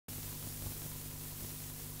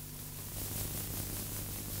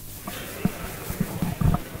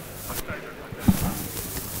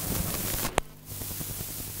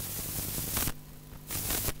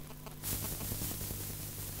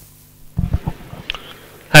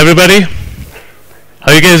everybody. How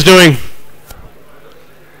are you guys doing?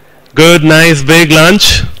 Good, nice, big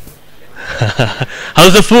lunch.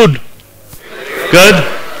 How's the food? Good?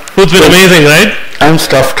 Food's been amazing, right? I'm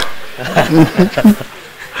stuffed.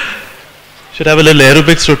 Should have a little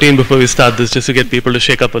aerobics routine before we start this, just to get people to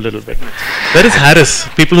shake up a little bit. Where is Harris?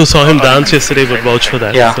 People who saw him dance yesterday would vouch for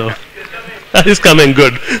that. Yeah. So he's coming,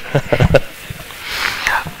 good.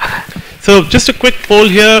 So just a quick poll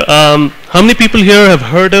here. How many people here have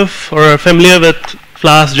heard of or are familiar with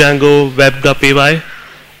Flask, Django, web.py?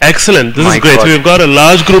 Excellent. This is great. So we've got a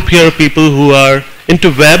large group here of people who are into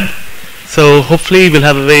web. So hopefully we'll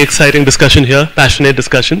have a very exciting discussion here, passionate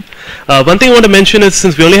discussion. One thing I want to mention is,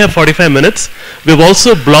 since we only have 45 minutes, we've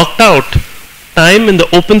also blocked out time in the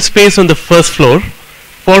open space on the first floor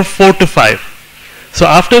for 4 to 5. So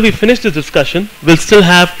after we finish this discussion, we'll still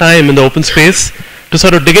have time in the open space to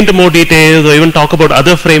sort of dig into more details or even talk about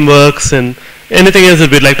other frameworks and anything else that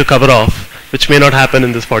we'd like to cover off, which may not happen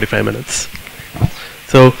in this 45 minutes.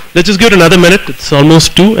 So let's just give it another minute. It's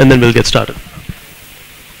almost 2, and then we'll get started.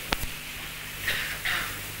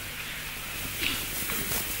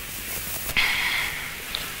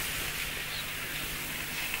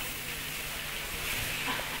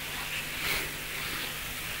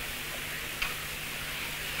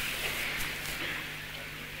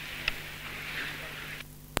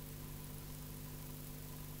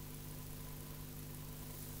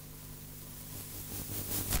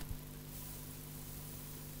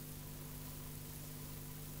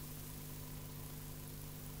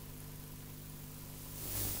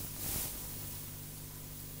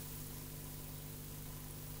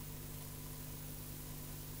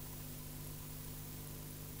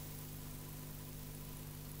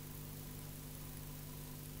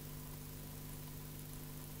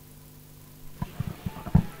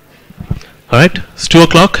 All right, it's 2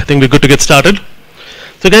 o'clock. I think we're good to get started.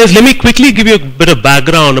 So guys, let me quickly give you a bit of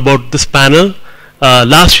background about this panel.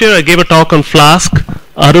 Last year I gave a talk on Flask.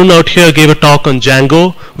 Arun out here gave a talk on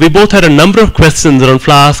Django. We both had a number of questions around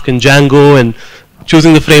Flask and Django and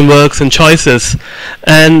choosing the frameworks and choices.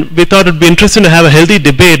 And we thought it'd be interesting to have a healthy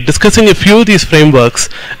debate discussing a few of these frameworks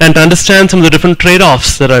and to understand some of the different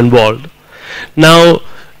trade-offs that are involved. Now,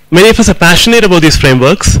 many of us are passionate about these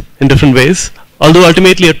frameworks in different ways. Although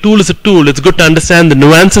ultimately a tool is a tool, it's good to understand the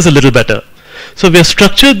nuances a little better. So we have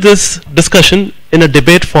structured this discussion in a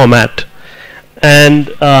debate format. And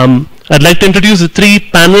I'd like to introduce the 3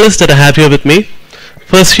 panelists that I have here with me.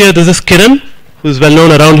 First here, this is Kiran, who's well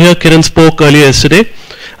known around here. Kiran spoke earlier yesterday.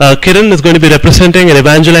 Kiran is going to be representing and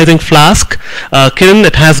evangelizing Flask. Kiran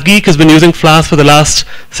at HasGeek has been using Flask for the last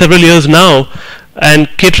several years now and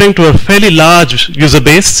catering to a fairly large user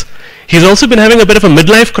base. He's also been having a bit of a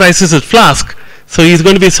midlife crisis with Flask. So he's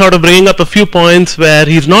going to be sort of bringing up a few points where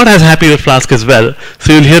he's not as happy with Flask as well.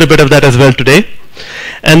 So you'll hear a bit of that as well today.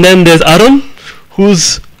 And then there's Arun,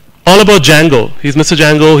 who's all about Django. He's Mr.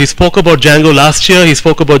 Django. He spoke about Django last year. He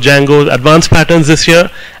spoke about Django advanced patterns this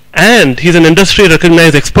year. And he's an industry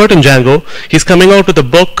recognized expert in Django. He's coming out with a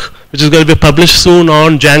book which is going to be published soon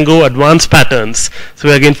on Django advanced patterns. So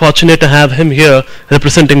we're again fortunate to have him here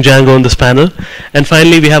representing Django on this panel. And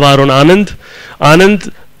finally, we have our own Anand.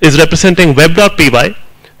 Anand is representing web.py.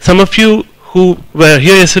 Some of you who were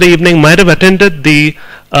here yesterday evening might have attended the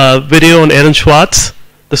video on Aaron Schwartz,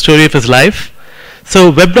 the story of his life. So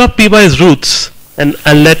web.py's roots, and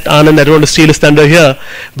I'll let Anand, I don't want to steal his thunder here,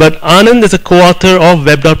 but Anand is a co-author of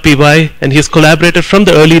web.py, and he's collaborated from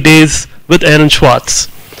the early days with Aaron Schwartz.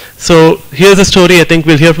 So here's a story. I think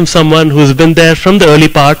we'll hear from someone who's been there from the early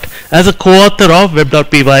part as a co-author of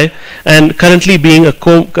web.py and currently being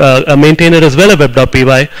a maintainer as well of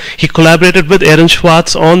web.py. He collaborated with Aaron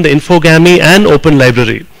Schwartz on the Infogamy and Open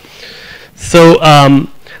Library. So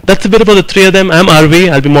that's a bit about the 3 of them. I'm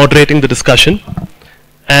Arvi. I'll be moderating the discussion.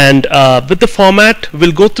 And with the format,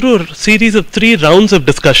 we'll go through a series of 3 rounds of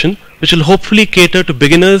discussion, which will hopefully cater to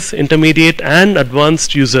beginners, intermediate, and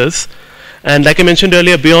advanced users. And like I mentioned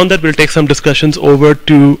earlier, beyond that, we'll take some discussions over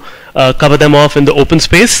to cover them off in the open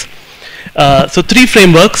space. So 3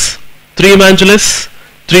 frameworks, 3 evangelists,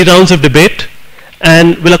 3 rounds of debate,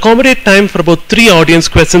 and we'll accommodate time for about 3 audience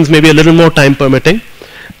questions, maybe a little more time permitting.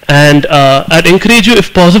 And I'd encourage you,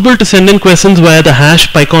 if possible, to send in questions via the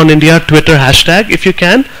 #PyConIndia Twitter hashtag, if you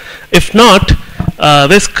can. If not,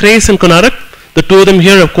 there's Grace and Konarak. The 2 of them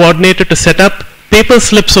here have coordinated to set up paper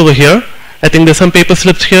slips over here. I think there's some paper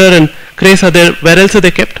slips here, and Grace, are there, where else are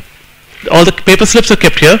they kept? All the paper slips are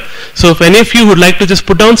kept here. So if any of you would like to just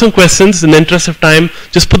put down some questions in the interest of time,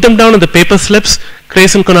 just put them down on the paper slips.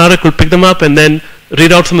 Grace and Konarak will pick them up and then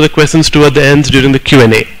read out some of the questions toward the ends during the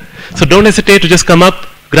Q&A. So don't hesitate to just come up,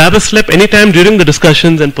 grab a slip anytime during the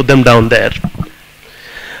discussions and put them down there.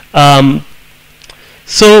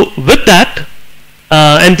 So with that,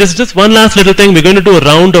 and just one last little thing, we're going to do a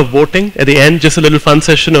round of voting at the end, just a little fun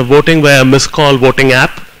session of voting via Missed-Call voting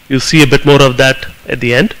app. You'll see a bit more of that at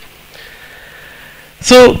the end.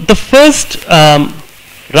 So the first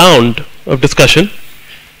round of discussion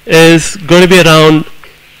is going to be around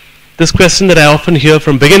this question that I often hear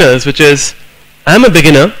from beginners, which is, I'm a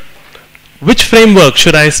beginner, which framework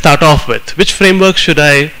should I start off with? Which framework should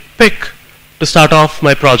I pick to start off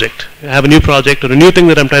my project? I have a new project or a new thing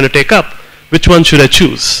that I'm trying to take up. Which one should I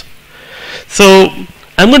choose? So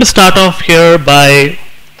I'm going to start off here by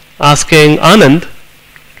asking Anand,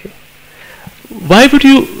 why would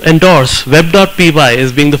you endorse web.py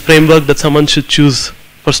as being the framework that someone should choose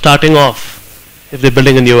for starting off if they're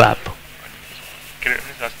building a new app? Can I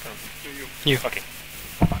ask you? Okay.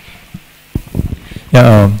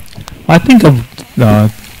 Yeah, I think web.py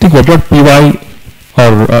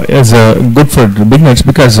is good for beginners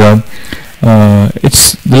because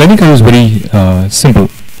it's the learning curve is very simple.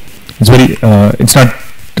 It's very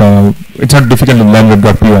it's not difficult to learn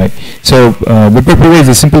web.py. So web.py is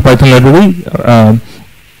a simple Python library.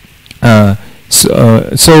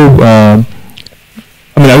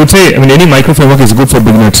 I would say any micro framework is good for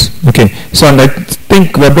beginners. Okay, so and I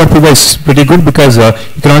think web.py is pretty good because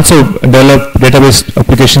you can also develop database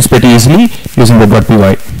applications pretty easily using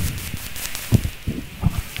web.py.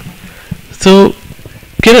 So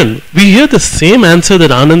Kiran, we hear the same answer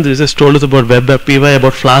that Anand just told us about web.py,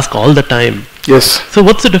 about Flask all the time. Yes. So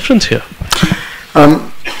what's the difference here?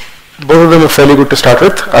 Both of them are fairly good to start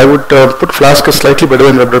with. I would put Flask as slightly better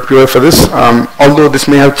than web.py for this, although this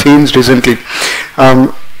may have changed recently.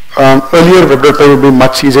 Earlier, web.py would be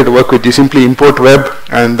much easier to work with. You simply import web,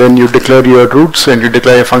 and then you declare your routes, and you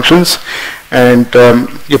declare your functions, and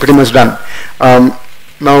you're pretty much done.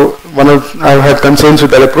 Now, I've had concerns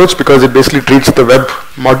with that approach because it basically treats the web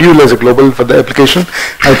module as a global for the application.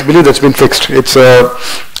 I believe that's been fixed.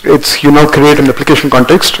 It's you now create an application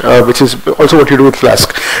context, which is also what you do with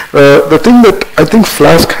Flask. The thing that I think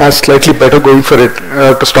Flask has slightly better going for it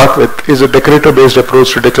to start with is a decorator-based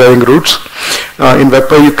approach to declaring routes. In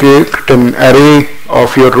WebPy, you create an array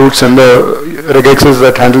of your routes and the regexes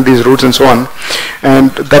that handle these routes and so on.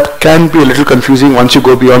 And that can be a little confusing once you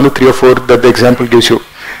go beyond the 3 or 4 that the example gives you.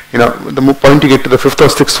 The point you get to the 5th or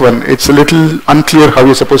 6th one, it's a little unclear how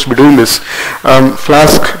you're supposed to be doing this.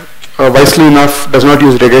 Flask, wisely enough, does not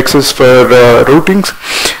use regexes for routings.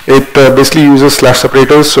 It basically uses slash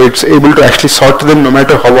separators, so it's able to actually sort them no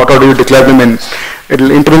matter what order you declare them in.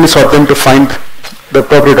 It'll internally sort them to find the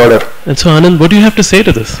appropriate order. And so Anand, what do you have to say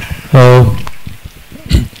to this?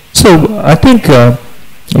 So I think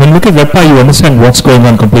when you look at WebPy, you understand what's going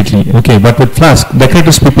on completely. Okay, but with Flask,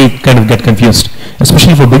 decorators people kind of get confused,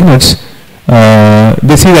 especially for beginners.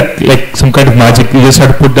 They see that like some kind of magic. You just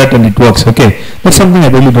have to put that and it works. Okay, that's something I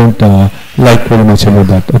really don't like very much about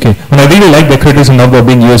that. Okay, and I really like decorators and how they're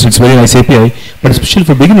being used. It's a very nice API, but especially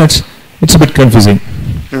for beginners, it's a bit confusing.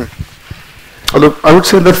 Although I would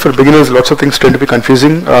say that for beginners, lots of things tend to be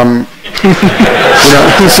confusing.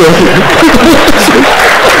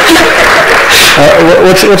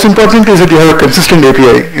 What's important is that you have a consistent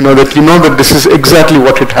API. That you know that this is exactly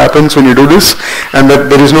what it happens when you do this, and that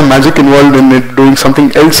there is no magic involved in it doing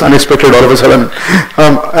something else unexpected all of a sudden.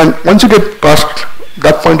 And once you get past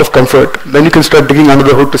that point of comfort, then you can start digging under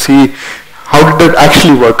the hood to see how did that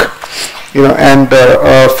actually work.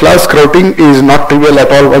 Flask routing is not trivial at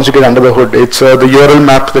all once you get under the hood. It's the URL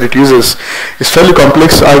map that it uses is fairly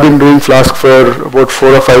complex. I've been doing Flask for about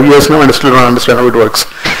 4 or 5 years now, and I still don't understand how it works.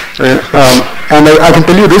 And I can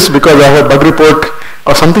tell you this because I have a bug report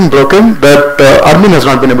of something broken that admin has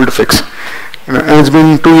not been able to fix. And it's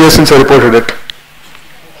been 2 years since I reported it.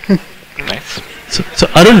 Nice. So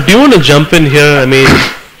Arun, do you want to jump in here?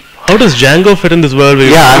 How does Django fit in this world where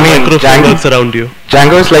you have micro frameworks around you?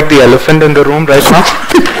 Django is like the elephant in the room right now.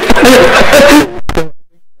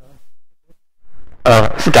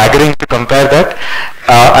 Staggering to compare that.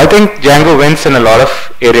 I think Django wins in a lot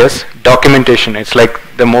of areas. Documentation, it's like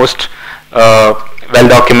the most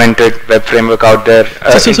well-documented web framework out there.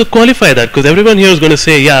 So qualify that, because everyone here is going to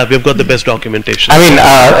say, yeah, we've got the best documentation.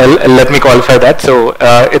 Let me qualify that. So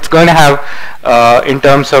it's going to have, in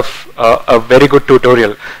terms of a very good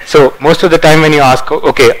tutorial. So most of the time when you ask,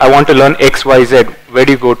 okay, I want to learn X, Y, Z, where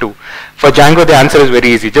do you go to? For Django, the answer is very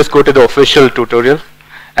easy. Just go to the official tutorial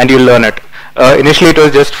and you'll learn it. Initially it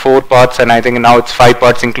was just 4 parts, and I think now it's 5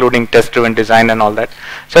 parts including test-driven design and all that.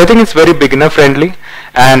 So I think it's very beginner friendly,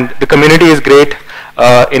 and the community is great.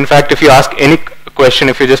 In fact, if you ask any question,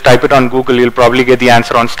 if you just type it on Google, you'll probably get the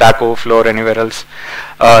answer on Stack Overflow or anywhere else.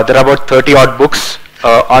 There are about 30 odd books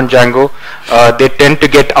on Django. They tend to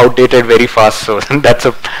get outdated very fast, so that's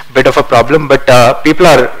a bit of a problem, but people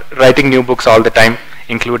are writing new books all the time,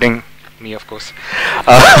 including me, of course.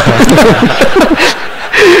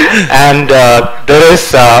 And there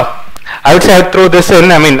is, I would say I'd throw this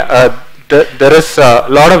in, I mean, there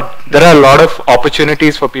are a lot of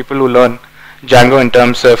opportunities for people who learn Django in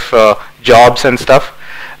terms of jobs and stuff.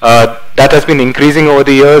 That has been increasing over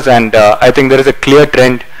the years, and I think there is a clear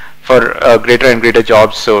trend for greater and greater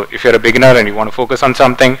jobs. So if you're a beginner and you want to focus on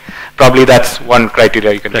something, probably that's one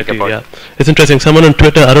criteria you can think about. Yeah. It's interesting. Someone on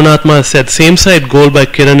Twitter, Arunatma, has said, same site goal by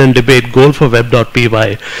Kiran and debate, goal for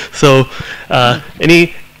web.py. So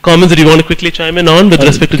any comments that you want to quickly chime in on with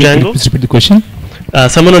respect to Django? Please repeat the question.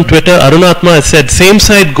 Someone on Twitter, Arunatma, has said, same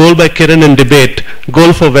site goal by Kiran and debate,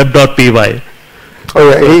 goal for web.py. Oh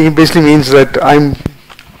yeah, he basically means that I'm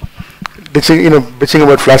bitching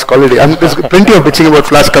about Flask already. There's plenty of bitching about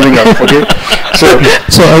Flask coming up. Okay, so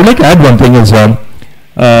I would like to add one thing as well.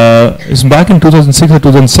 It's back in 2006 or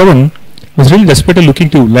 2007. I was really desperately looking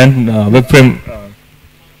to learn web frame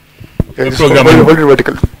programming. Hold it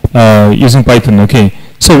vertical. Using Python. Okay,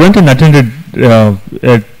 so I went and attended a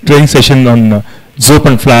training session on Zope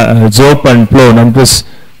and Plone, and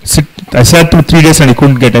I sat through 3 days and I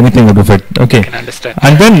couldn't get anything out of it. Okay. I can understand.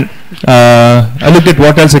 And then I looked at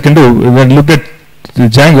what else I can do. When I looked at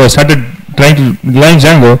Django, I started trying to learn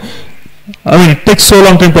Django. I mean, it takes so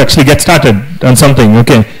long time to actually get started on something.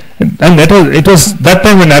 Okay. And it was that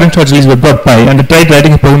time when Aaron George released web.py, and I tried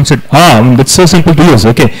writing a program and said, that's so simple to use.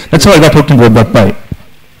 Okay. That's how I got hooked in web.py.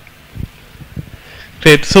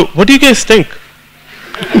 Great. So what do you guys think?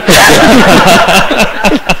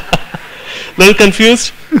 Little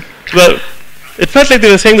confused? Well, it felt like they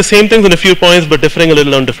were saying the same things on a few points but differing a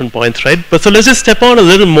little on different points, right? But so let's just step on a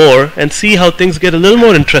little more and see how things get a little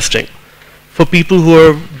more interesting for people who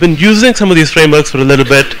have been using some of these frameworks for a little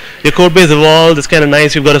bit. Your code base evolved, it's kind of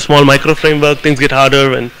nice, you've got a small micro framework, things get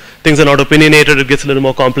harder, and things are not opinionated, it gets a little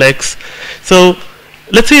more complex. So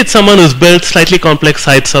let's say it's someone who's built slightly complex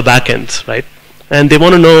sites or backends, right? And they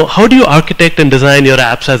want to know, how do you architect and design your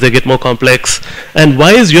apps as they get more complex? And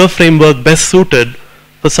why is your framework best suited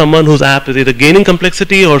for someone whose app is either gaining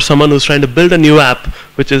complexity or someone who's trying to build a new app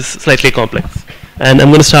which is slightly complex? And I'm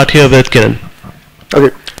going to start here with Kiran.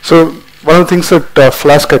 Okay, so one of the things that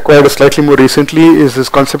Flask acquired slightly more recently is this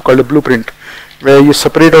concept called a blueprint, where you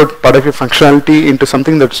separate out part of your functionality into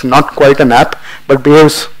something that's not quite an app but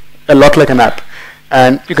behaves a lot like an app.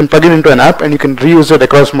 And you can plug it into an app and you can reuse it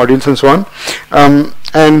across modules and so on.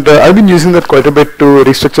 I've been using that quite a bit to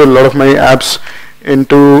restructure a lot of my apps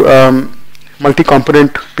into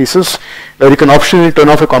multi-component pieces, where you can optionally turn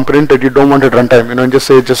off a component that you don't want at runtime, and just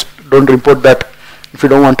say, just don't import that if you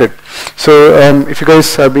don't want it. So if you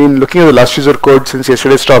guys have been looking at the last user code since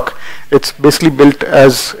yesterday's talk, it's basically built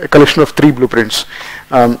as a collection of 3 blueprints.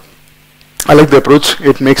 I like the approach.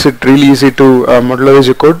 It makes it really easy to modularize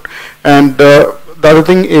your code. And the other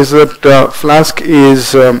thing is that Flask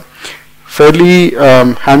is fairly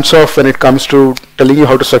hands-off when it comes to telling you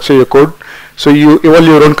how to structure your code. So you evolve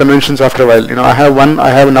your own conventions after a while. I have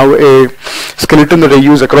now a skeleton that I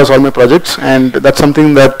use across all my projects, and that's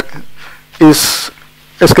something that is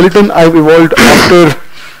a skeleton I've evolved after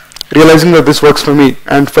realizing that this works for me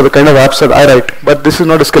and for the kind of apps that I write. But this is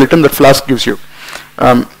not a skeleton that Flask gives you.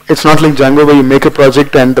 It's not like Django where you make a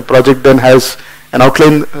project and the project then has an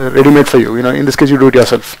outline ready-made for you. In this case, you do it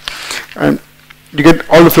yourself, and you get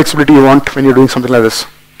all the flexibility you want when you're doing something like this.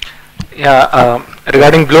 Yeah,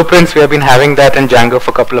 regarding blueprints, we have been having that in Django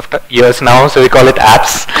for a couple of years now, so we call it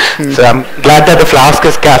apps. So I'm glad that the Flask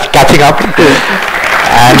is catching up.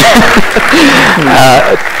 And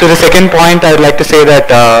to the second point, I'd like to say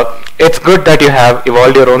that it's good that you have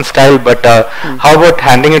evolved your own style, but how about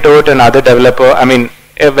handing it over to another developer? I mean,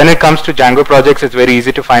 when it comes to Django projects, it's very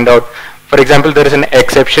easy to find out. For example, there is an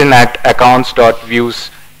exception at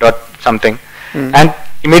accounts.views.something, and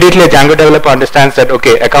immediately a Django developer understands that,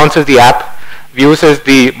 okay, accounts is the app, views is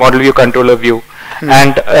the model view controller view,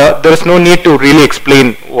 and there is no need to really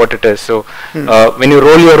explain what it is. So when you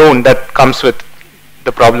roll your own, that comes with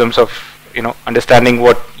the problems of understanding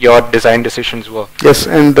what your design decisions were. Yes,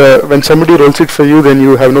 and when somebody rolls it for you, then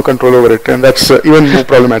you have no control over it, and that's even more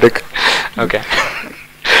problematic. Okay.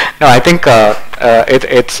 No, I think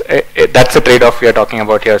that's a trade-off we are talking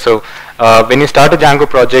about here. So when you start a Django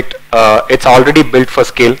project, it's already built for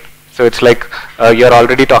scale. So it's like you're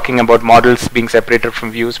already talking about models being separated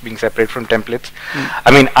from views, being separated from templates.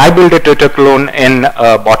 I mean, I built a Twitter clone in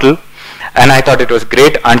Bottle, And I thought it was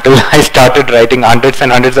great until I started writing hundreds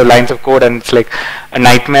and hundreds of lines of code, and it's like a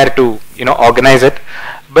nightmare to organize it.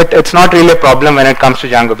 But it's not really a problem when it comes to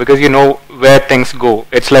Django, because you know where things go.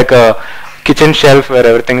 It's like a kitchen shelf where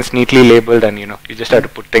everything is neatly labeled, and you just have to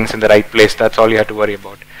put things in the right place. That's all you have to worry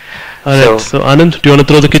about. Alright, so Anand, do you want to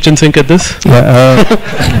throw the kitchen sink at this? Yeah.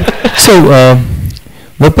 So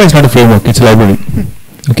WebPy is not a framework; it's a library.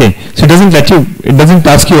 Okay, so it doesn't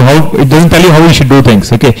ask you how, it doesn't tell you how you should do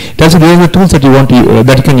things. Okay, it tells you these are the tools that you want to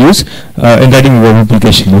that you can use in writing a web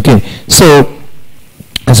application. Okay, so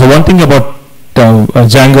one thing about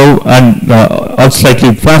Django and also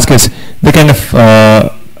slightly Flask is the kind of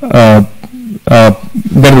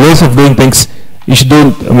there are ways of doing things. You should do,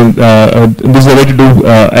 this is the way to do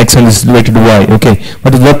X and this is the way to do Y, okay.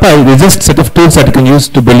 But with WebPy, there's just a set of tools that you can use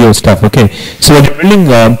to build your stuff, okay. So when you're building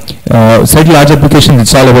slightly large applications,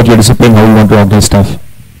 it's all about your discipline, how you want to organize stuff.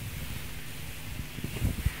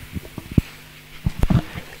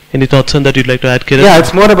 Any thoughts on that you'd like to add, Kiran? Yeah,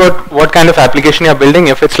 it's more about what kind of application you're building.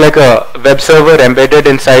 If it's like a web server embedded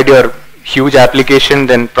inside your huge application,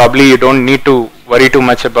 then probably you don't need to worry too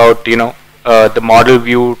much about, the model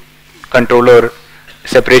view, controller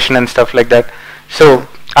separation and stuff like that. So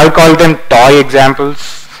I'll call them toy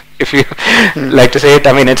examples, if you like to say it.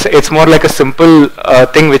 I mean, it's more like a simple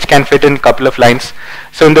thing which can fit in a couple of lines.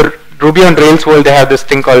 So in the Ruby on Rails world, they have this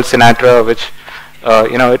thing called Sinatra, which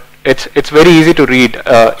it's very easy to read.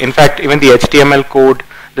 In fact, even the HTML code,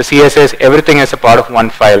 the CSS, everything is a part of one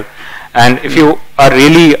file. And if you are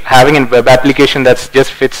really having a web application that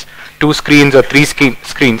just fits 2 screens or 3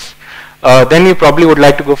 screens, then you probably would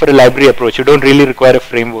like to go for a library approach. You don't really require a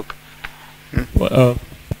framework. Can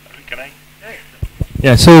I?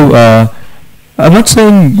 Yeah, so I'm not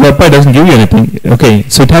saying WebPy doesn't give you anything. Okay,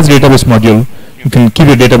 so it has a database module. You can keep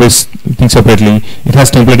your database thing separately. It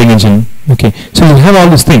has templating engine. Okay, so you have all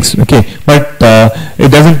these things. Okay, but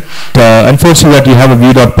it doesn't enforce you that you have a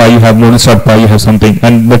view.py, you have notice.py, you have something,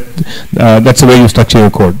 and that's the way you structure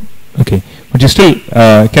your code. Okay, but you still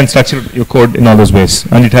can structure your code in all those ways,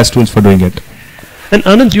 and it has tools for doing it. And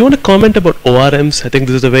Anand, do you want to comment about ORMs? I think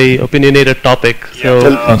this is a very opinionated topic.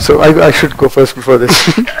 Yeah. So I should go first before this.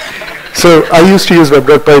 So I used to use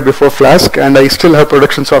web.py before Flask, and I still have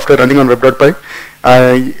production software running on web.py.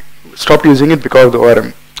 I stopped using it because of the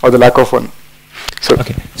ORM, or the lack of one. So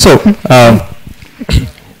okay. So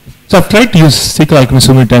so I've tried to use SQL Alchemy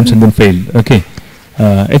so many times and then failed. Okay,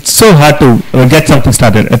 it's so hard to get something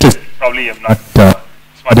started. At least Probably I'm not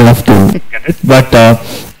smart enough to get it. But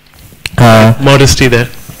modesty there.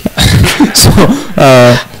 so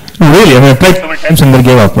really, I mean, I've tried so many times and then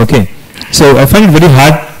gave up. Okay, so I find it very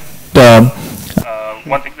hard.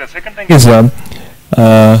 One thing. The second thing is with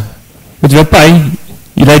WebPy,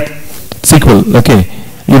 you write SQL. Okay,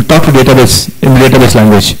 you talk to database in the database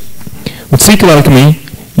language. With SQL Alchemy,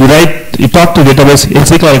 you talk to database in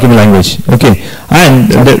SQL Alchemy language. Okay, and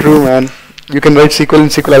that's true, man. You can write SQL in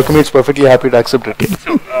SQL Alchemy. It's perfectly happy to accept it.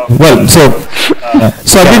 so,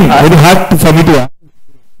 so I've been very hard for me to.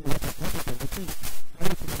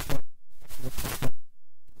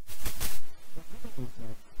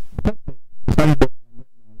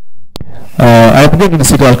 I upgraded the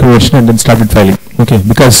SQL Alchemy version and then started filing. Okay,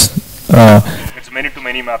 because it's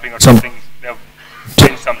many-to-many mapping or something. They have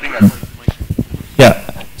changed something. Yeah.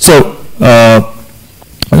 So well,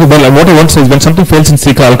 what I want to say is when something fails in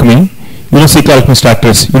SQL Alchemy, SQL Alchemy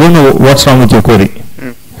starters, you don't know what's wrong with your query.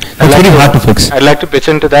 It's very hard to fix. I'd like to pitch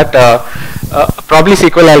into that. Probably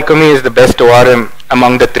SQL Alchemy is the best ORM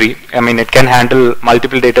among the three. I mean, it can handle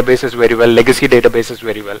multiple databases very well, legacy databases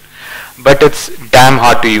very well, but it's damn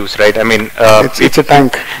hard to use, right? I mean, it's a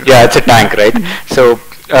tank. Yeah, it's a tank, right? So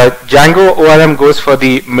Django ORM goes for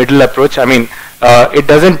the middle approach. I mean, it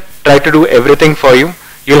doesn't try to do everything for you.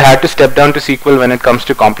 You'll have to step down to SQL when it comes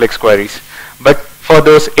to complex queries. But for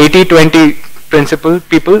those 80-20 principle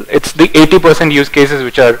people, it's the 80% use cases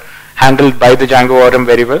which are handled by the Django ORM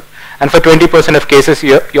very well. And for 20% of cases,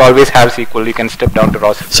 you always have SQL. You can step down to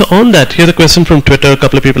raw SQL. So on that, here's a question from Twitter. A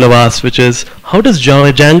couple of people have asked, which is, how does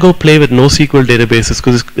Django play with NoSQL databases?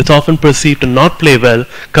 Because it's often perceived to not play well.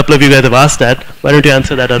 A couple of you guys have asked that. Why don't you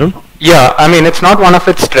answer that, Arun? Yeah, I mean, it's not one of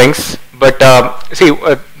its strengths. But see,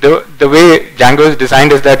 the way Django is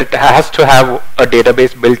designed is that it has to have a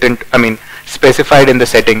database built in, specified in the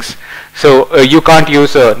settings. So you can't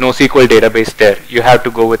use a NoSQL database there. You have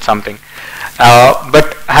to go with something.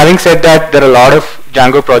 But having said that, there are a lot of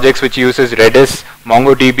Django projects which uses Redis,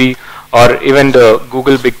 MongoDB, or even the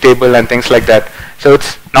Google Bigtable and things like that. So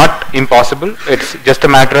it's not impossible. It's just a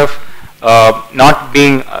matter of not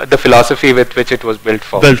being the philosophy with which it was built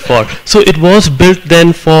for. So it was built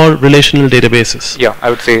then for relational databases. Yeah, I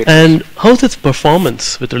would say. And how's its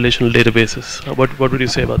performance with relational databases? What would you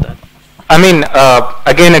say about that? I mean,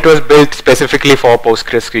 again, it was built specifically for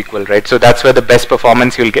PostgreSQL, right? So that's where the best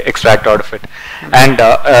performance you'll extract out of it. And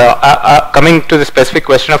coming to the specific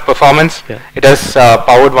question of performance, it has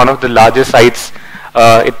powered one of the largest sites.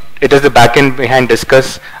 It is the backend behind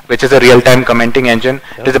Discuss, which is a real-time commenting engine.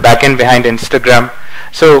 It is the backend behind Instagram.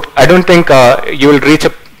 So I don't think you will reach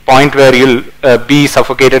a point where you'll be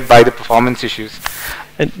suffocated by the performance issues.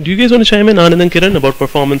 And do you guys want to chime in, Anand and Kiran, about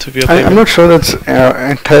performance of your I'm not sure that's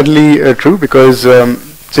entirely true, because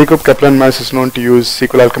Jacob Kaplan-Meier is known to use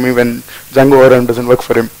SQL Alchemy when Django ORM doesn't work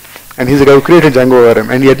for him. And he's the guy who created Django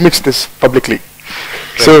ORM, and he admits this publicly.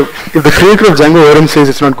 Right. So if the creator of Django ORM says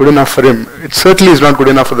it's not good enough for him, it certainly is not good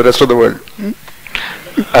enough for the rest of the world.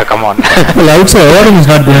 Come on. Well, I would say ORM is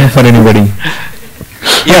not good enough for anybody.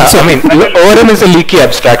 Yeah, so I mean, ORM is a leaky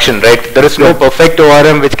abstraction, right? There is no perfect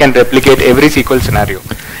ORM which can replicate every SQL scenario.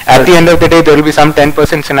 At the end of the day, there will be some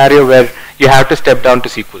 10% scenario where you have to step down to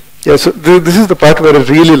SQL. Yeah, so this is the part where I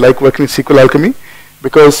really like working with SQL Alchemy,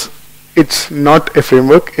 because it's not a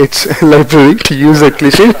framework, it's a library, to use a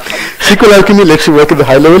cliche. SQL Alchemy lets you work at the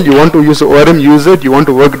high level. You want to use the ORM, use it. You want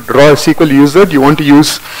to draw a SQL, use it. You want to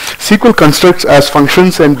use SQL constructs as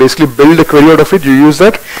functions and basically build a query out of it, you use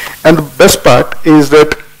that. And the best part is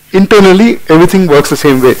that internally everything works the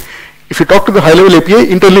same way. If you talk to the high-level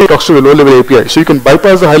API, internally it talks to the low-level API. So you can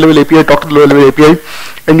bypass the high-level API, talk to the low-level API,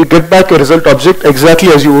 and you get back a result object exactly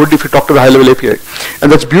as you would if you talk to the high-level API.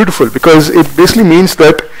 And that's beautiful, because it basically means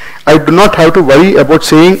that I do not have to worry about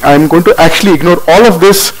saying I'm going to actually ignore all of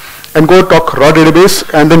this and go talk raw database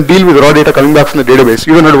and then deal with raw data coming back from the database.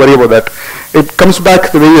 You don't have to worry about that. It comes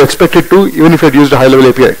back the way you expect it to, even if you had used a high-level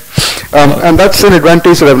API. And that's an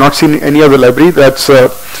advantage that I've not seen in any other library. This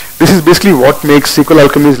is basically what makes SQL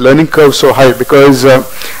Alchemy's learning curve so high, because there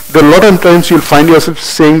are a lot of times you'll find yourself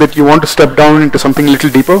saying that you want to step down into something a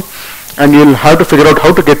little deeper, and you'll have to figure out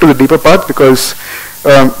how to get to the deeper part, because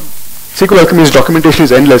SQL Alchemy's documentation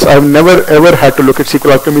is endless. I've never ever had to look at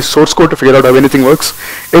SQL Alchemy's source code to figure out how anything works.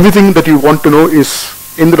 Everything that you want to know is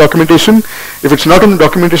in the documentation. If it's not in the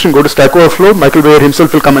documentation, go to Stack Overflow. Michael Bayer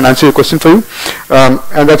himself will come and answer your question for you.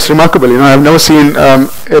 And that's remarkable. You know, I've never seen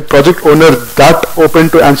a project owner that open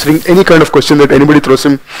to answering any kind of question that anybody throws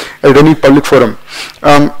him at any public forum.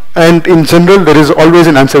 And in general, there is always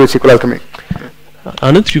an answer with SQL Alchemy.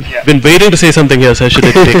 Anand, you've been waiting to say something here, so I should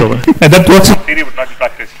take over. And that works. Theory but not in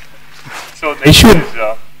practice. So the issue is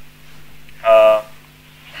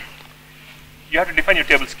you have to define your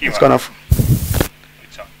table schema. It's gone off.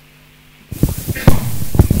 It's on.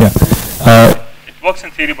 Yeah. It works in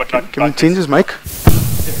theory but not in Can you practice. change his mic?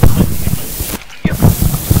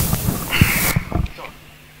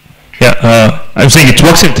 Yeah, I'm saying it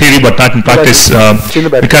works in theory but not in practice,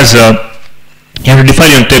 because you have to define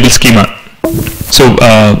your table schema. So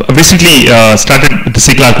I recently started with the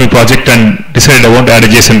SQL Alchemy project and decided I want to add a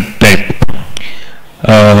JSON type.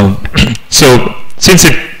 So since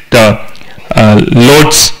it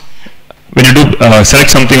loads, when you do select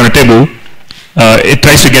something on a table, it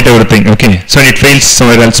tries to get everything, okay? So it fails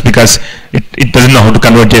somewhere else because it doesn't know how to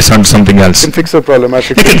convert JSON to something else. You can fix the problem.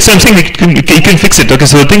 So I'm saying you can fix it, okay?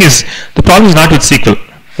 So the thing is, the problem is not with SQL.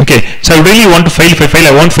 Okay, so I really want to fail. If I fail,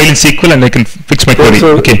 I want to fail in SQL and I can fix my query.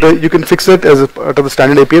 So okay. You can fix it as a part of the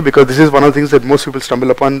standard API, because this is one of the things that most people stumble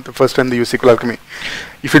upon the first time they use SQL Alchemy.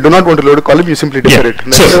 If you do not want to load a column, you simply declare it.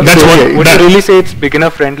 So that's what. Would you really say it's beginner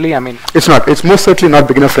friendly? I mean, it's not. It's most certainly not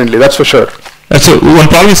beginner friendly. That's for sure. So one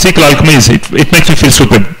problem with SQL Alchemy is it makes me feel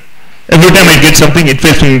stupid. Every time I get something, it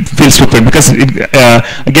makes me feel stupid because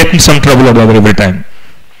I get in some trouble or other every time.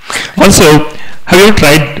 Also, have you ever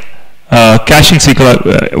tried caching SQL,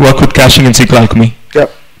 work with caching in SQL Alchemy? Yeah.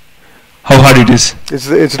 How hard it is?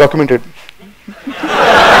 It's documented.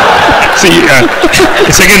 See,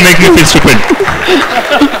 it's again making me feel stupid.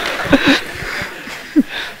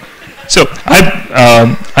 So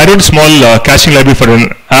I wrote a small caching library for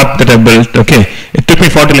an app that I built. Okay, it took me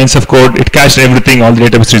 40 lines of code. It cached everything, all the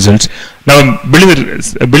database results. Now I'm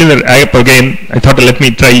building the app again. I thought, let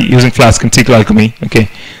me try using Flask and SQL Alchemy. Okay.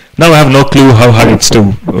 Now I have no clue how hard it's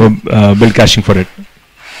to build caching for it.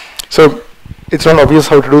 So it's not obvious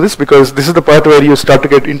how to do this, because this is the part where you start to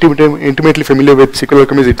get intimately familiar with SQL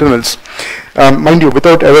Alchemy's internals. Mind you,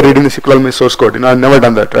 without ever reading the SQL Alchemy source code. I've never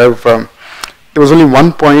done that. There was only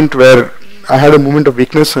one point where I had a moment of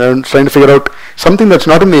weakness and trying to figure out something that's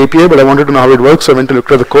not in the API, but I wanted to know how it works, so I went to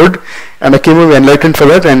look at the code, and I came away enlightened for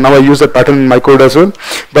that, and now I use that pattern in my code as well.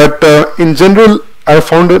 But in general, I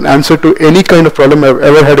found an answer to any kind of problem I've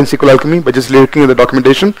ever had in SQL Alchemy by just looking at the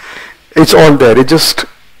documentation. It's all there. It's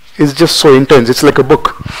just so intense. It's like a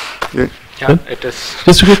book. Yeah, it is.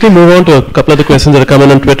 Just to quickly move on to a couple of the questions that are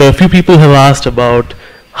coming on Twitter. A few people have asked about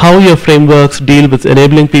how your frameworks deal with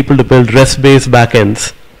enabling people to build REST-based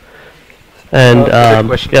backends. And yeah,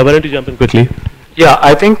 why don't you jump in quickly? Yeah,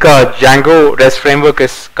 I think Django REST framework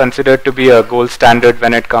is considered to be a gold standard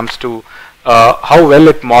when it comes to how well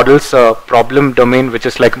it models a problem domain, which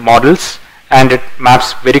is like models, and it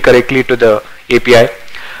maps very correctly to the API.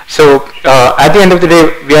 So at the end of the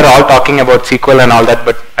day, we are all talking about SQL and all that,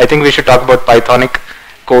 but I think we should talk about Pythonic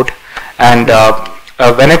code. And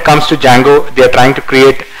when it comes to Django, they are trying to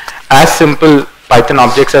create as simple Python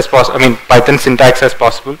objects as possible, I mean Python syntax as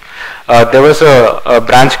possible. There was a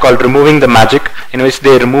branch called removing the magic, in which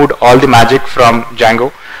they removed all the magic from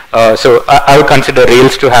Django. So I would consider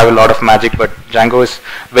Rails to have a lot of magic, but Django is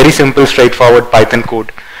very simple, straightforward Python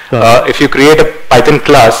code. If you create a Python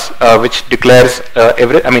class which declares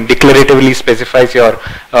declaratively specifies your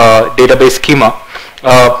database schema,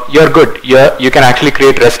 you're good. You can actually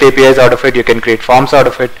create REST APIs out of it. You can create forms out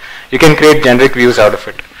of it. You can create generic views out of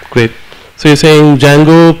it. Great. So you're saying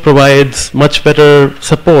Django provides much better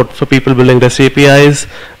support for people building REST APIs.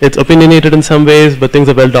 It's opinionated in some ways, but things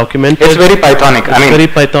are well documented. It's very Pythonic. Very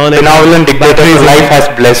Pythonic. The benevolent dictator of life has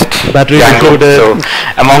blessed Django. So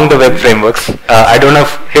among the web frameworks, I don't know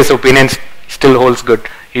if his opinion still holds good.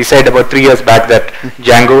 He said about 3 years back that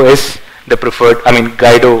Django is the preferred,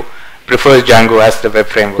 Guido prefers Django as the web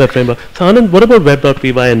framework. So Anand, what about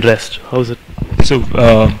web.py and REST? How is it? So,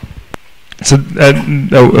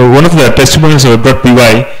 one of the testimonials of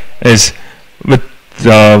web.py is with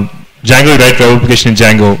Django, you write web application in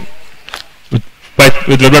Django.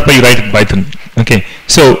 With web.py, you write in Python. Okay,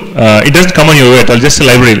 so it doesn't come on your way. It's just a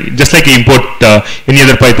library. Just like you import any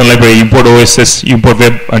other Python library, you import OSS, you import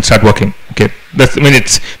web, and start working. Okay, it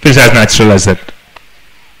feels as natural as that.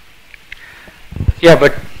 Yeah,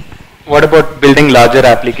 but what about building larger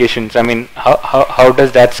applications? How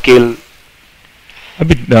does that scale? I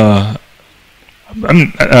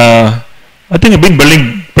think I've been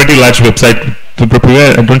building pretty large website to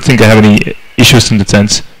prepare. I don't think I have any issues in that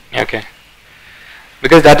sense. Okay.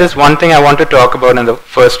 Because that is one thing I want to talk about in the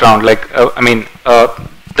first round. Like, there are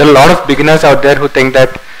a lot of beginners out there who think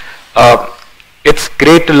that it's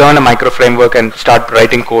great to learn a micro framework and start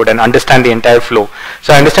writing code and understand the entire flow.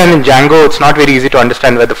 So I understand in Django, it's not very easy to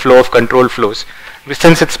understand where the flow of control flows,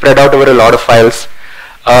 since it's spread out over a lot of files.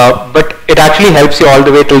 But it actually helps you all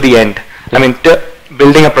the way till the end.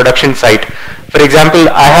 Building a production site. For example,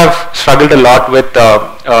 I have struggled a lot with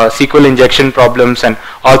SQL injection problems and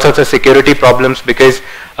all sorts of security problems because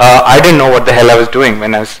I didn't know what the hell I was doing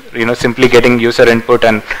when I was, simply getting user input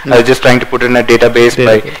and I was just trying to put it in a database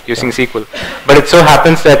by using SQL. But it so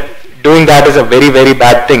happens that doing that is a very, very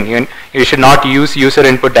bad thing. You should not use user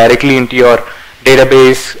input directly into your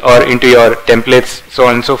database or into your templates, so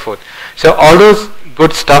on and so forth. So all those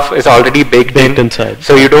good stuff is already baked inside.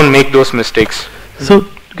 So you don't make those mistakes. So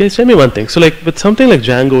guys, tell me one thing. So with something like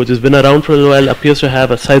Django, which has been around for a while, appears to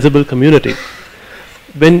have a sizable community.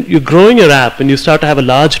 When you're growing your app and you start to have a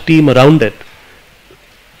large team around it,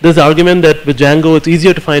 there's the argument that with Django, it's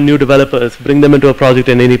easier to find new developers, bring them into a project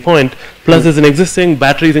at any point. Plus, there's an existing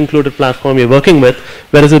batteries included platform you're working with,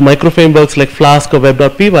 whereas with micro frameworks like Flask or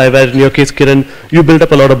web.py, where in your case, Kiran, you built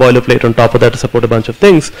up a lot of boilerplate on top of that to support a bunch of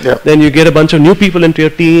things. Yeah. Then you get a bunch of new people into your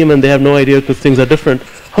team and they have no idea because things are different.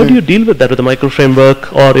 How do you deal with that with a micro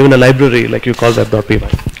framework or even a library like you call web.py?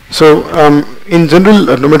 So in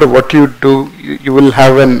general, no matter what you do, you will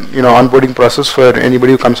have an onboarding process for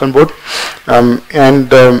anybody who comes on board,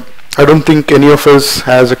 and I don't think any of us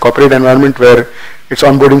has a corporate environment where it's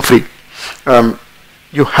onboarding free.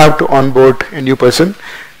 You have to onboard a new person,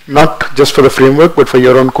 not just for the framework, but for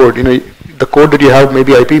your own code. The code that you have may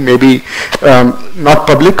be IP, maybe not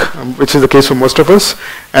public, which is the case for most of us,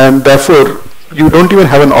 and therefore you don't even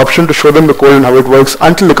have an option to show them the code and how it works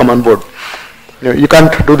until they come on board. You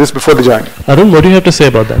can't do this before they join. Arun, what do you have to say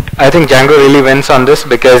about that? I think Django really wins on this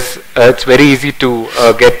because it's very easy to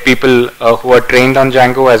get people who are trained on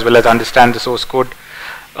Django as well as understand the source code.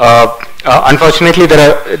 Unfortunately,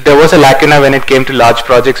 there was a lacuna when it came to large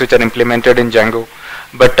projects which are implemented in Django.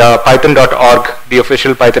 But python.org, the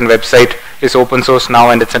official Python website, is open source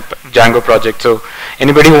now and it's a Django project. So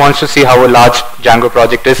anybody who wants to see how a large Django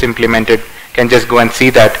project is implemented can just go and see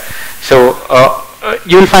that. So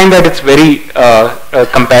you'll find that it's very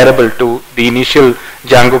comparable to the initial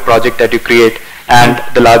Django project that you create and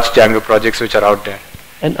the large Django projects which are out there.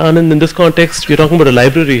 And Anand, in this context, we're talking about a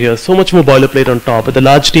library here, so much more boilerplate on top. With a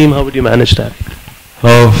large team, how would you manage that?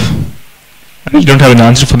 I don't have an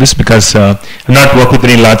answer for this because I've not worked with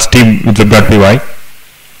any large team with web.py.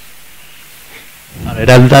 All right,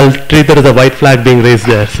 I'll treat that as a white flag being raised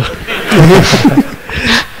there. So.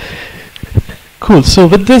 Cool. So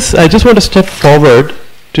with this, I just want to step forward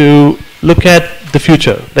to look at the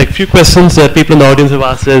future. Like few questions that people in the audience have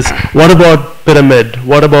asked is, what about Pyramid?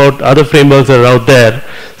 What about other frameworks that are out there?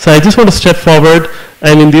 So I just want to step forward.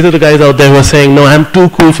 I mean, these are the guys out there who are saying, no, I'm too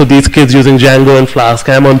cool for these kids using Django and Flask.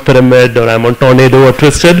 I'm on Pyramid, or I'm on Tornado or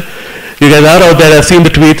Twisted. You guys are out there. I've seen the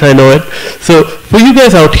tweets. I know it. So for you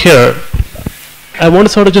guys out here, I want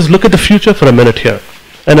to sort of just look at the future for a minute here.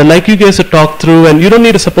 And I'd like you guys to talk through, and you don't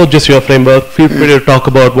need to support just your framework. Feel free to talk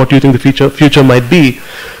about what you think the future might be.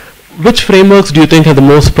 Which frameworks do you think have the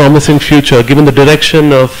most promising future, given the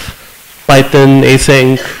direction of Python,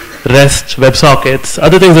 async, REST, WebSockets,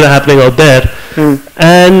 other things that are happening out there?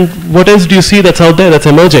 And what else do you see that's out there that's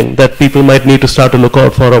emerging that people might need to start to look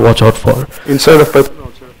out for or watch out for? Inside of Python or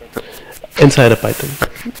outside of Python? Inside of Python.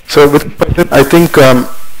 So with Python, I think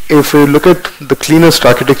if you look at the cleanest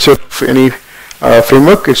architecture of any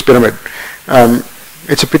framework, it's Pyramid.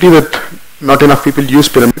 It's a pity that not enough people use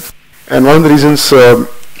Pyramid. And one of the reasons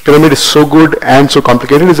Pyramid is so good and so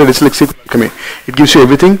complicated is that it's like SQL alchemy. It gives you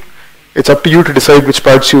everything. It's up to you to decide which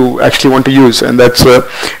parts you actually want to use, and that's a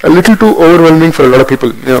little too overwhelming for a lot of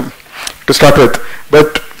people, to start with.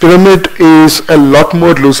 But Pyramid is a lot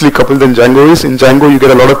more loosely coupled than Django is. In Django, you get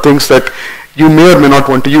a lot of things that you may or may not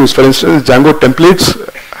want to use. For instance, Django templates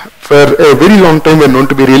for a very long time were known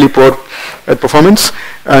to be really poor at performance,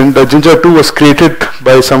 and Jinja 2 was created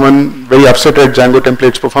by someone very upset at Django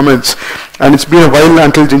templates performance, and it's been a while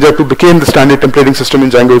until Jinja 2 became the standard templating system in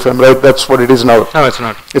Django. If I'm right, that's what it is now. No, it's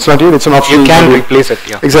not. It's not here. It's an optional. You can module. replace it.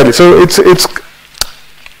 Yeah. Exactly. So it's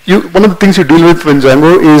one of the things you deal with when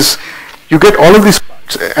Django is you get all of these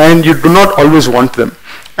parts and you do not always want them.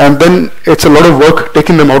 And then it's a lot of work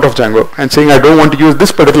taking them out of Django and saying, I don't want to use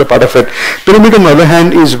this particular part of it. Pyramid, on the other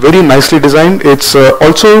hand, is very nicely designed. It's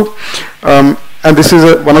also, and this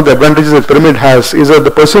is one of the advantages that Pyramid has, is that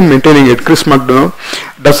the person maintaining it, Chris McDonough,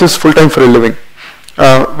 does this full-time for a living.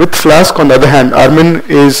 With Flask, on the other hand, Armin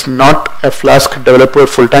is not a Flask developer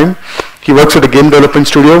full-time. He works at a game development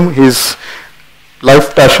studio. His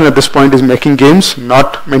life passion at this point is making games,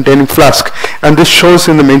 not maintaining Flask. And this shows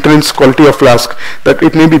in the maintenance quality of Flask that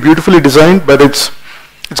it may be beautifully designed, but it's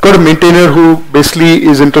got a maintainer who basically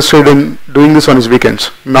is interested in doing this on his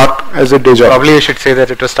weekends, not as a day job. Probably you should say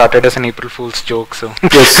that it was started as an April Fool's joke. So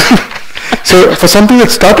yes. So for something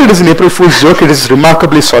that started as an April Fool's joke, it is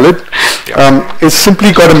remarkably solid. Yeah. It's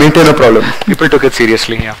simply got a maintainer problem. People took it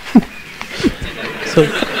seriously. Yeah. So,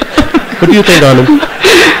 what do you think, Anand?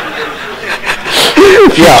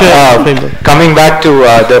 Coming back to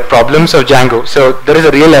the problems of Django. So there is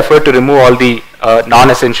a real effort to remove all the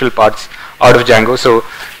non-essential parts out of Django. So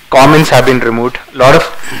comments have been removed. A lot of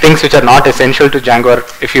things which are not essential to Django, or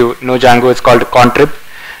if you know Django, it's called contrib.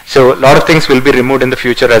 So a lot of things will be removed in the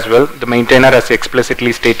future as well. The maintainer has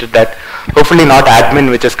explicitly stated that, hopefully not admin,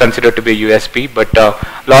 which is considered to be a USP, but a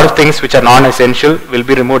lot of things which are non-essential will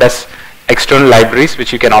be removed as external libraries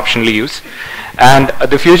which you can optionally use. And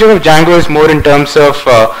the future of Django is more in terms of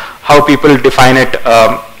how people define it.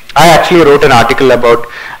 I actually wrote an article about,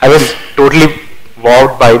 I was totally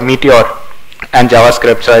wowed by Meteor and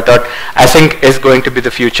JavaScript, so I thought async is going to be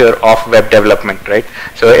the future of web development, right?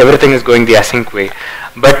 So everything is going the async way.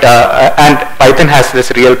 But and Python has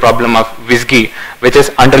this real problem of WSGI, which is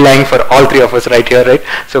underlying for all three of us right here, right?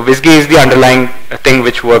 So WSGI is the underlying thing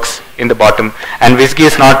which works in the bottom, and WSGI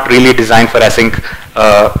is not really designed for async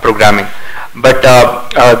programming. But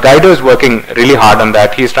Guido is working really hard on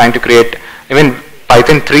that. He is trying to create, even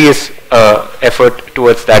Python 3 is effort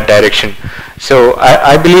towards that direction. So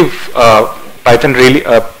I believe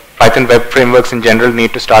Python web frameworks in general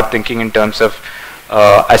need to start thinking in terms of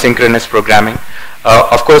asynchronous programming.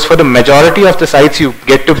 Of course, for the majority of the sites you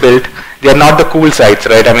get to build, they are not the cool sites,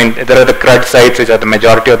 right? I mean, there are the CRUD sites, which are the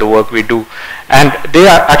majority of the work we do, and they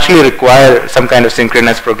actually require some kind of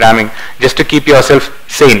synchronous programming just to keep yourself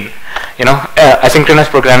sane. You know, asynchronous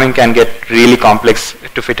programming can get really complex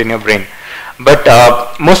to fit in your brain. But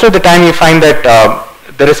most of the time you find that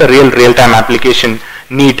there is a real-time application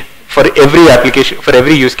need for every application, for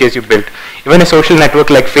every use case you build. Even a social network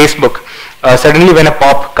like Facebook, suddenly when a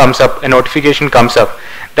pop comes up, a notification comes up,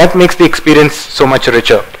 that makes the experience so much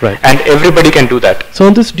richer. Right. And everybody can do that. So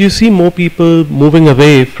on this, do you see more people moving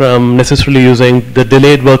away from necessarily using the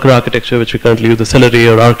delayed worker architecture, which we currently use, the Celery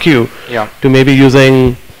or RQ, to maybe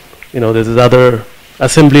using, you know, there's this other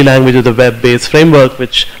assembly language of the web-based framework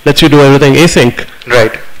which lets you do everything async?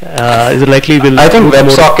 Right. Is it likely we'll... I think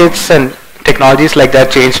WebSockets and technologies like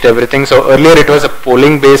that changed everything. So earlier it was a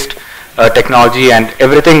polling-based technology, and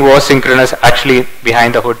everything was synchronous actually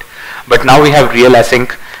behind the hood. But now we have real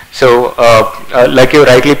async. So like you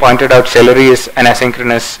rightly pointed out, Celery is an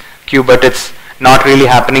asynchronous queue, but it's not really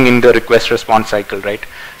happening in the request response cycle, right?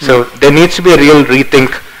 So there needs to be a real rethink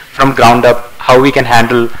from ground up how we can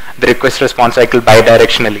handle the request response cycle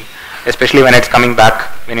bidirectionally, especially when it's coming back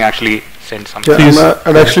when you actually send something. Yeah,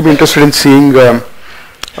 I'd actually be interested in seeing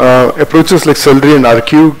approaches like Celery and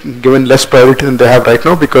RQ given less priority than they have right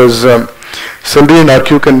now, because Celery and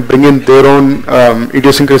RQ can bring in their own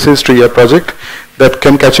idiosyncrasies to your project that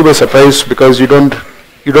can catch you by surprise, because you're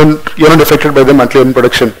not affected by them until you're in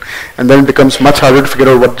production, and then it becomes much harder to figure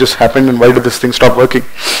out what just happened and why did this thing stop working.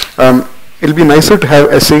 It'll be nicer to have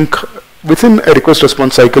async within a request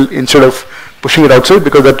response cycle instead of pushing it outside,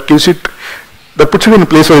 because that puts it in a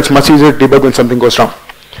place where it's much easier to debug when something goes wrong.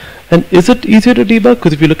 And is it easier to debug?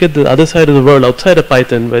 Because if you look at the other side of the world, outside of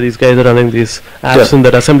Python, where these guys are running these apps in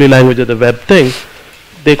that assembly language or the web thing,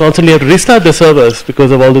 they constantly have to restart the servers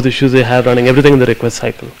because of all those issues they have running everything in the request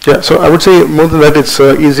cycle. Yeah, so I would say more than that, it's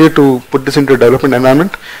easier to put this into a development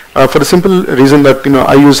environment for the simple reason that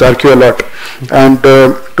I use RQ a lot, and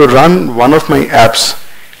to run one of my apps,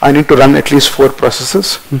 I need to run at least 4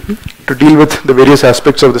 processes to deal with the various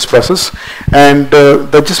aspects of this process, and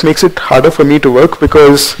that just makes it harder for me to work,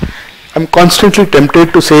 because I'm constantly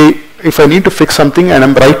tempted to say, if I need to fix something and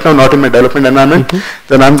I'm right now not in my development environment,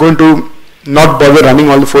 then I'm going to not bother running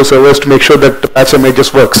all the 4 servers to make sure that the patch I made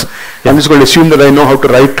just works. I'm just going to assume that I know how to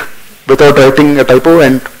write without writing a typo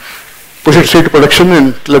and push it straight to production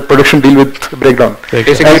and let production deal with the breakdown.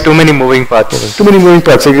 Basically too many moving parts. Too many moving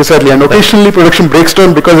parts, exactly. And occasionally production breaks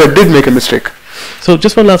down because I did make a mistake. So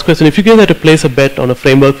just one last question. If you guys had to place a bet on a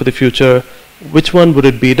framework for the future, which one would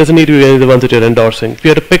it be? It doesn't need to be any of the ones that you're endorsing. If you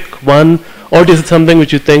had to pick one, or is it something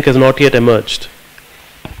which you think has not yet emerged?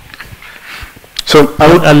 So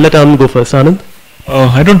I'll let Anand go first. Anand?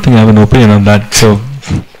 I don't think I have an opinion on that. So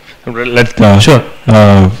let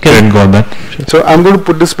Karen go on that. Sure. So I'm going to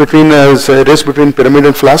put this as a race between Pyramid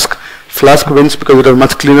and Flask. Flask wins because it has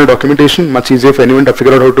much cleaner documentation, much easier for anyone to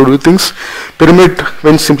figure out how to do things. Pyramid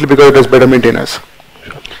wins simply because it has better maintainers.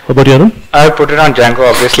 How about you, Arun? I put it on Django,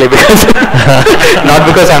 obviously, because not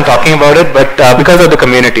because I'm talking about it, but because of the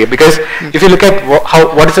community. Because if you look at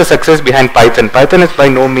what is the success behind Python, Python is by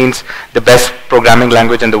no means the best programming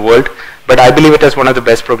language in the world, but I believe it has one of the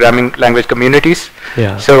best programming language communities.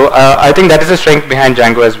 Yeah. So I think that is the strength behind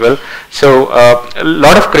Django as well. So a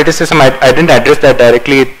lot of criticism, I didn't address that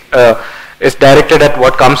directly, is directed at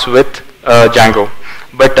what comes with Django.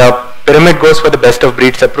 But Pyramid goes for the best of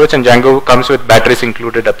breeds approach, and Django comes with batteries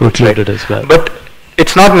included approach. Included as well. But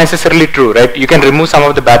it's not necessarily true, right? You can remove some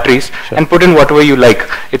of the batteries and put in whatever you like.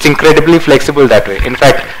 It's incredibly flexible that way. In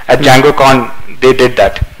fact, at DjangoCon, they did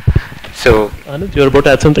that. So, Anand, you're about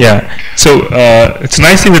to add something? Yeah. So it's a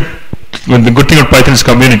nice thing that the good thing about Python is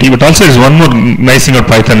community, but also there's one more nice thing about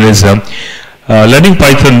Python is learning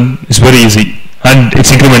Python is very easy. And it's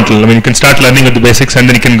incremental. I mean, you can start learning at the basics, and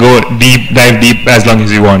then you can dive deep as long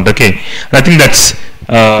as you want. Okay, and I think that's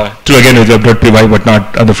true again with web.py, but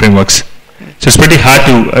not other frameworks. So it's pretty hard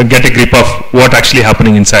to get a grip of what actually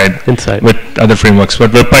happening inside with other frameworks. But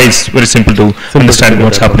WebPy is very simple to understand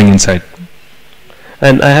what's happening inside.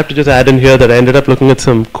 And I have to just add in here that I ended up looking at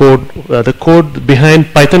some code, the code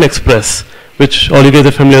behind Python Express, which all you guys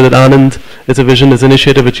are familiar with. Anand is a vision, is an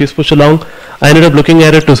initiative which he's pushed along. I ended up looking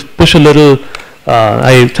at it to push a little.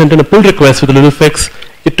 I sent in a pull request with a little fix.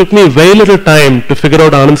 It took me very little time to figure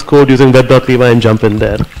out Anand's code using web.py and jump in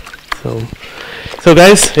there. So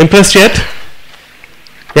guys, impressed yet?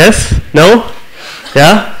 Yes? No?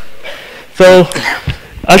 Yeah? So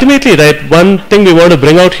ultimately, right, one thing we want to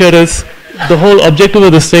bring out here is the whole objective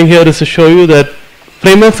of this thing here is to show you that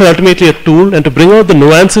frameworks are ultimately a tool, and to bring out the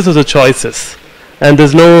nuances of the choices. And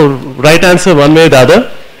there's no right answer one way or the other.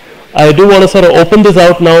 I do want to sort of open this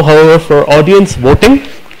out now, however, for audience voting.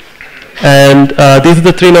 And these are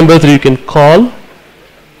the 3 numbers that you can call.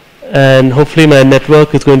 And hopefully my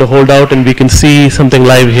network is going to hold out and we can see something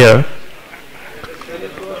live here.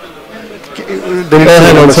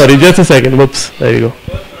 Hang on, sorry, just a second. Whoops, there you go.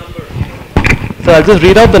 So I'll just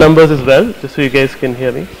read out the numbers as well, just so you guys can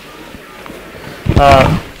hear me.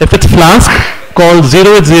 If it's Flask, call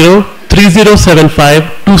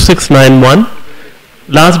 080-3075-2691.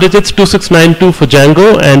 Last digits 2692 for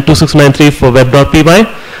Django and 2693 for web.py.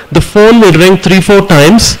 The phone will ring 3-4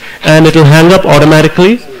 times and it will hang up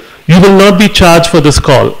automatically. You will not be charged for this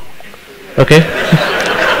call. Okay?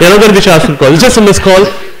 You're not going to be charged for the call. It's just a missed call.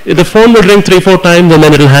 The phone will ring 3-4 times and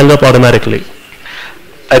then it will hang up automatically.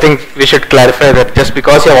 I think we should clarify that just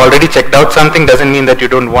because you have already checked out something doesn't mean that you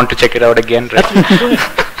don't want to check it out again, right?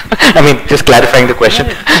 I mean, just clarifying the question.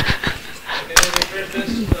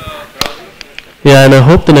 Yeah, and I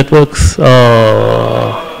hope the networks. All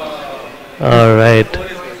right.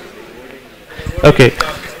 Okay.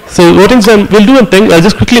 So voting's done. We'll do one thing. I'll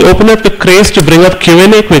just quickly open up to Chris to bring up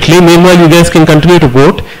Q&A quickly. Meanwhile, you guys can continue to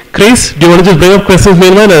vote. Chris, do you want to just bring up questions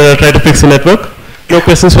meanwhile and I'll try to fix the network? No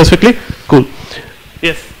questions specifically? Cool.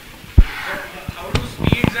 Yes. How do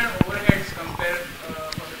speeds and overheads compare for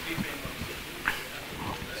the three frameworks?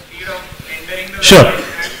 The speed of rendering the Sure.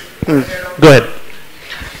 Go ahead.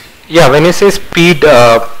 Yeah, when you say speed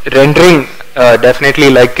rendering, definitely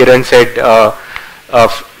like Kiran said,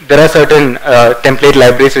 there are certain template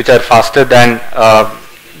libraries which are faster than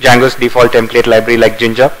Django's default template library like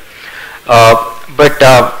Jinja. But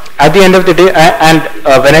at the end of the day, and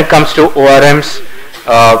when it comes to ORMs,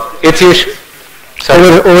 it's usually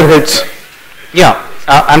Overheads. Yeah,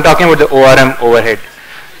 I'm talking about the ORM overhead.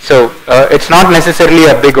 So it's not necessarily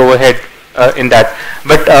a big overhead in that.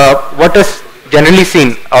 But what is generally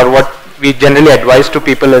seen, or what we generally advise to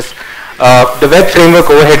people is the web framework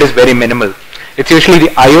overhead is very minimal. It's usually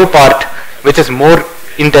the I/O part which is more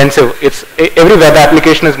intensive. Every web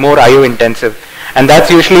application is more I/O intensive, and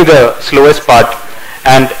that's usually the slowest part.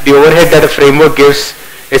 And the overhead that a framework gives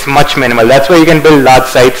is much minimal. That's why you can build large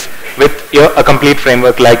sites with a complete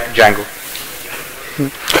framework like Django.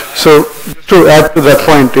 So to add to that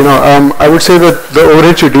point, I would say that the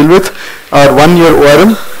overheads you deal with are one, your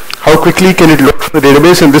ORM, how quickly can it load from the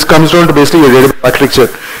database, and this comes down to basically your database architecture.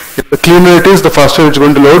 If the cleaner it is, the faster it's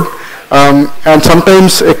going to load. And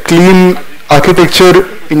sometimes a clean architecture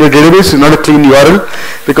in your database is not a clean URL,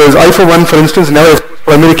 because I, for one, for instance, never export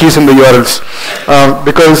primary keys in the URLs,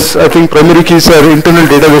 because I think primary keys are internal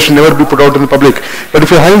data that should never be put out in the public. But if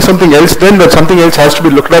you're having something else, then that something else has to be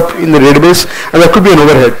looked up in the database, and that could be an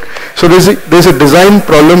overhead. So there's a design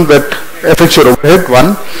problem that affects your overhead,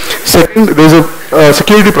 one. Second, there's a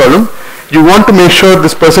security problem. You want to make sure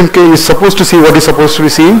this person is supposed to see what he's supposed to be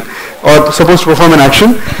seeing, or supposed to perform an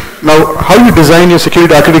action. Now, how you design your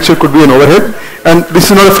security architecture could be an overhead, and this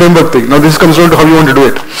is not a framework thing. Now, this comes down to how you want to do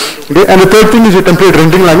it. Okay? And the third thing is your template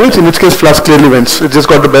rendering language, in which case Flask clearly wins. It just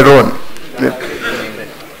got the better one. Yeah.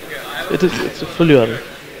 It's a full URL.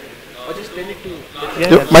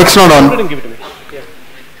 Mic's not on. Give it to me.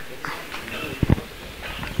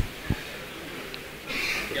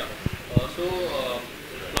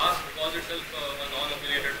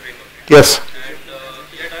 Yes. And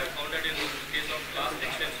yet I have found that in the case of Flask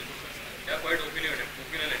extensions, they are quite opinionated.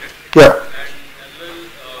 Yeah. And as well,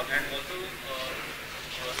 and also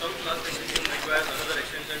some Flask extensions require another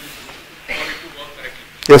extension for it to work correctly.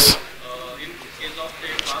 Yes. In case of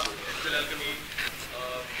say Flask SQL Alchemy,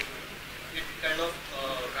 it kind of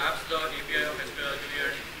wraps the API of SQL Alchemy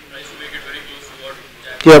and tries to make it very close to what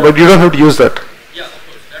Django. Yeah, but you don't have to use that. Yeah, of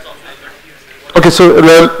course, that's optional. But Okay, so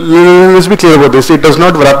let's be clear about this. It does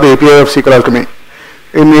not wrap the API of SQL Alchemy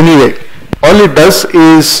in any way. All it does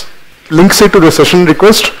is links it to the session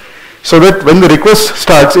request, so that when the request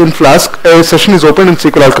starts in Flask, a session is open in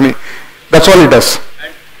SQL Alchemy. That's all it does.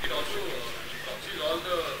 and it also proxies all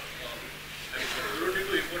the, you don't need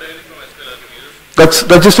to import anything from SQL Alchemy.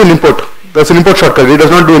 That's just an import. That's an import shortcut. It does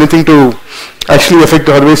not do anything to actually affect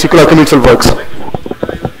how the way SQL Alchemy itself works.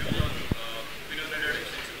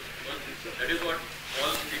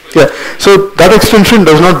 Yeah, so that extension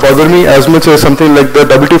does not bother me as much as something like the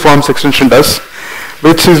WT Forms extension does,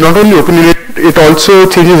 which is not only opinionated, it also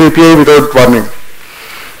changes API without warning.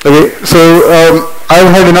 Okay, so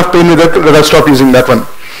I've had enough pain with that I've stopped using that one.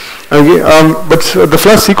 Okay, but the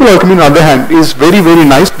Flask SQL Alchemy, on the other hand, is very, very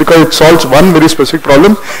nice because it solves one very specific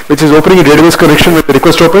problem, which is opening a database connection when the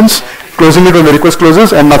request opens, closing it when the request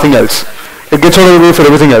closes, and nothing else. It gets out of the way for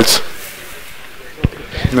everything else.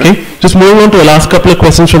 Okay, just moving on to the last couple of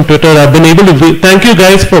questions from Twitter. I've been able to, thank you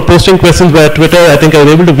guys for posting questions via Twitter. I think I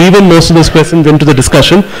was able to weave in most of those questions into the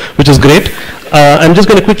discussion, which is great. I'm just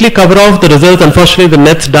going to quickly cover off the results. Unfortunately, the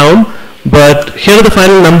net's down, but here are the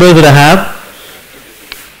final numbers that I have.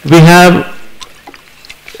 We have,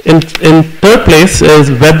 in third place is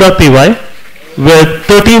web.py with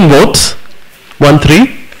 13 votes,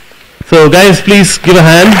 1-3. So guys, please give a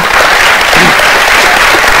hand.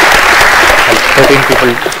 13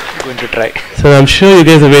 people going to try. So I'm sure you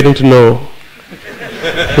guys are waiting to know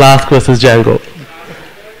Flask versus Django.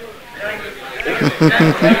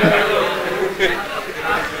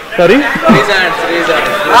 Sorry? Raise hands.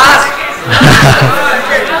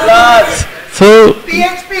 So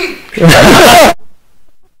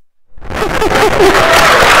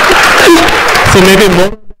so maybe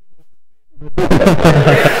more. So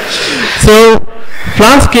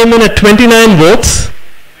Flask came in at 29 votes,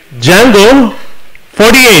 Django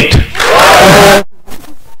 48.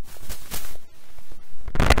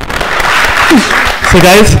 So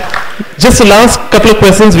guys, just the last couple of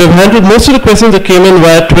questions. We've handled most of the questions that came in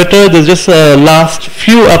via Twitter. There's just a last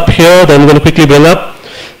few up here that I'm going to quickly bring up.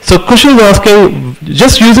 So Kushal is asking,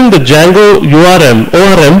 just using the Django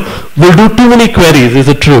ORM will do too many queries. Is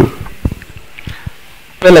it true?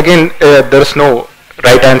 Well, again, there's no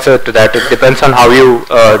right answer to that. It depends on how you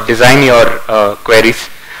design your queries.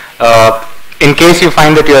 In case you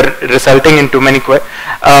find that you're resulting in too many queries,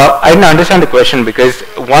 I didn't understand the question, because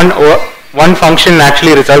one function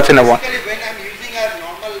actually results in a one. Basically, when I'm using a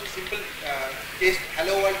normal, simple, just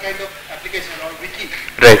hello world kind of application or wiki,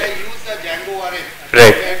 Right. I use the Django ORM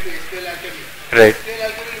Right. compared to SQL Alchemy. Right. SQL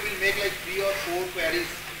Alchemy will make like 3 or 4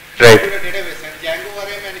 queries Right. to the database, and Django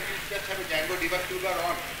ORM, and if you just have a Django debug toolbar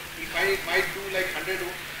on, you find it might do like 100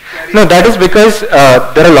 queries. No, that is because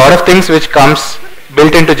there are a lot of things which comes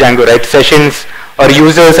built into Django, right? Sessions or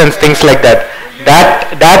users and things like that.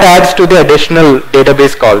 That adds to the additional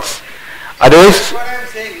database calls. Otherwise, That's what I'm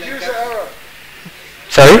saying. Like User error.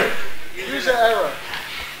 sorry? User error.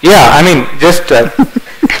 Yeah, I mean, just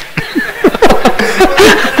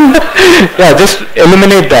yeah, just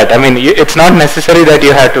eliminate that. I mean, it's not necessary that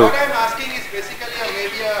you have to. What I'm asking is basically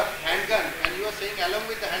maybe a handgun, and you are saying along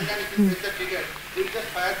with the handgun, if you press the trigger, you'll just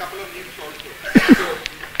fire a couple of nukes also.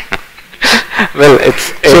 Well,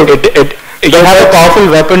 you have a powerful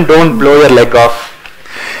weapon. Don't blow your leg off.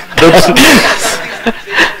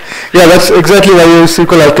 Yeah, that's exactly why you use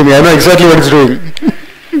SQL Alchemy. I know exactly what it's doing.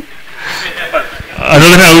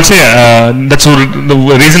 Another thing I would say, that's the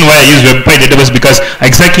reason why I use WebPy database, because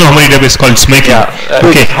exactly how many database calls making. Yeah.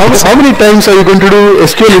 Okay. How many times are you going to do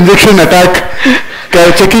SQL injection attack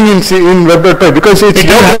checking in web.py? Because it's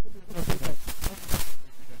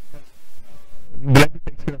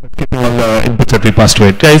all the inputs that we passed to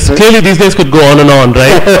it. Guys, clearly these guys could go on and on,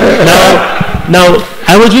 right? now,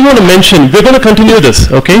 I was just going to mention, we're going to continue this,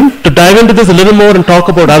 okay? To dive into this a little more and talk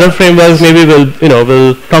about other frameworks, maybe we'll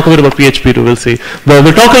talk a bit about PHP too, we'll see. But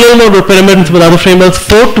we'll talk a little more about pyramids with other frameworks,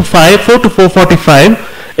 4 to 4:45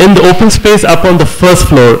 in the open space up on the first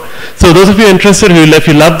floor. So those of you interested, if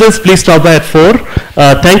you love this, please stop by at 4.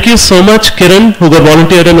 Thank you so much, Kiran, who got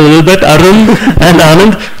volunteered in a little bit, Arun and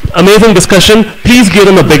Anand. Amazing discussion. Please give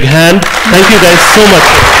them a big hand. Thank you guys so much.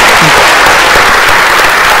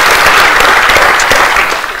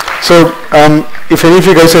 So, if any of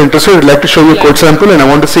you guys are interested, I'd like to show you a code sample, and I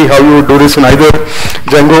want to see how you would do this in either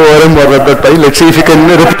Django ORM or web.py. Let's see if you can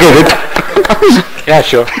replicate it. Yeah,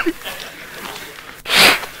 sure.